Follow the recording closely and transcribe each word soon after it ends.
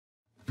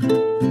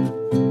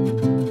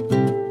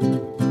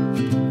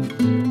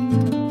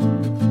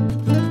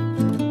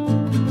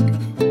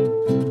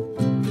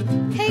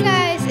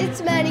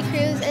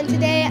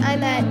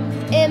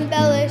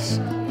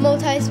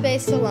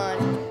Multispace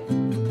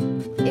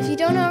Salon. If you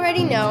don't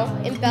already know,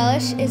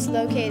 Embellish is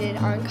located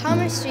on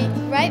Commerce Street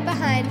right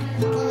behind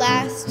the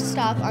last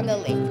stop on the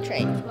link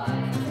train.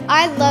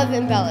 I love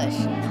Embellish.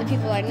 The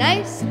people are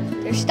nice,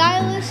 they're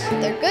stylish,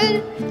 they're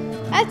good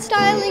at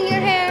styling your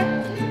hair,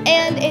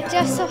 and it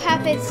just so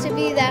happens to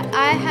be that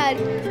I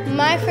had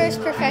my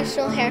first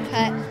professional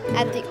haircut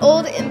at the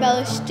old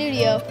Embellish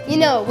studio, you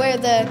know, where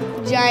the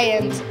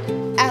giant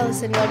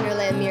Alice in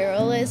Wonderland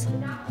mural is.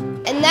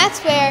 And that's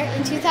where,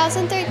 in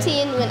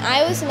 2013, when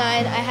I was 9, I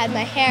had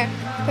my hair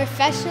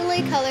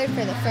professionally colored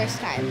for the first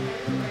time.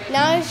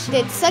 Naj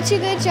did such a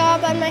good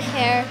job on my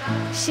hair.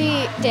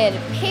 She did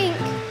pink,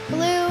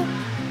 blue,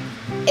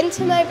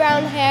 into my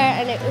brown hair,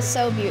 and it was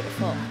so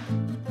beautiful.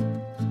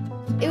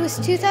 It was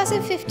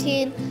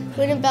 2015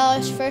 when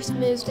Embellish first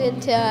moved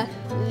into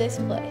this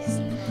place.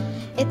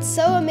 It's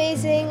so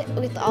amazing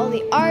with all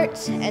the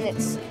art, and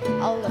it's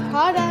all the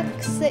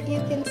products that you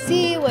can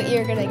see, what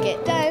you're gonna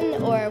get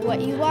done or what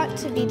you want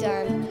to be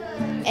done.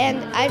 And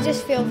I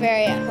just feel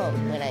very at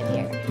home when I'm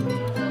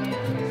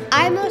here.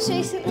 I most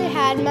recently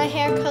had my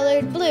hair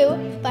colored blue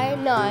by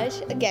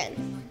Naj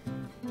again.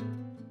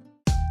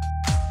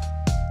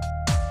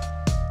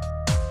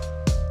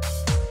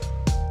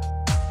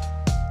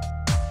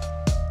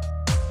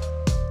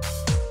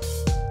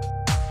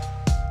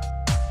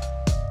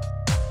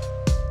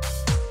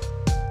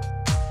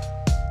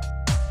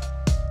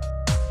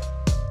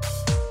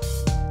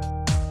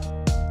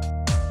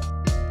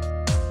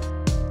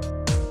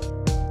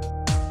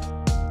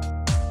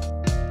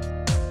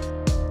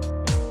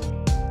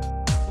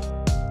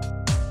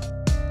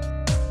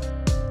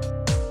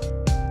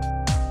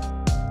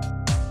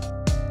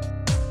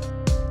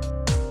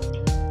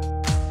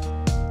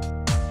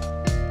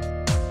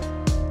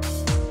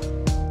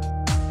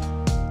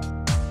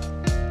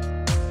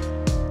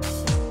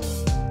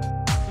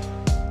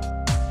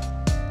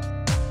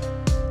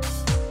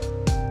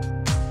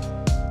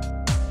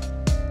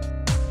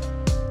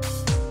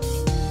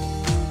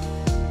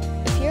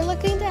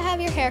 Have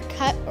your hair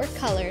cut or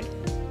colored,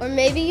 or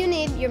maybe you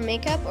need your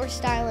makeup or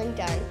styling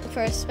done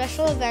for a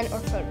special event or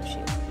photo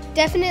shoot,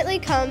 definitely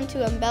come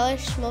to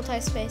Embellish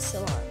Multispace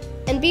Salon.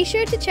 And be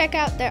sure to check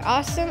out their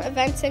awesome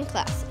events and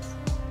classes.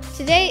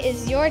 Today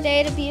is your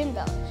day to be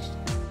embellished.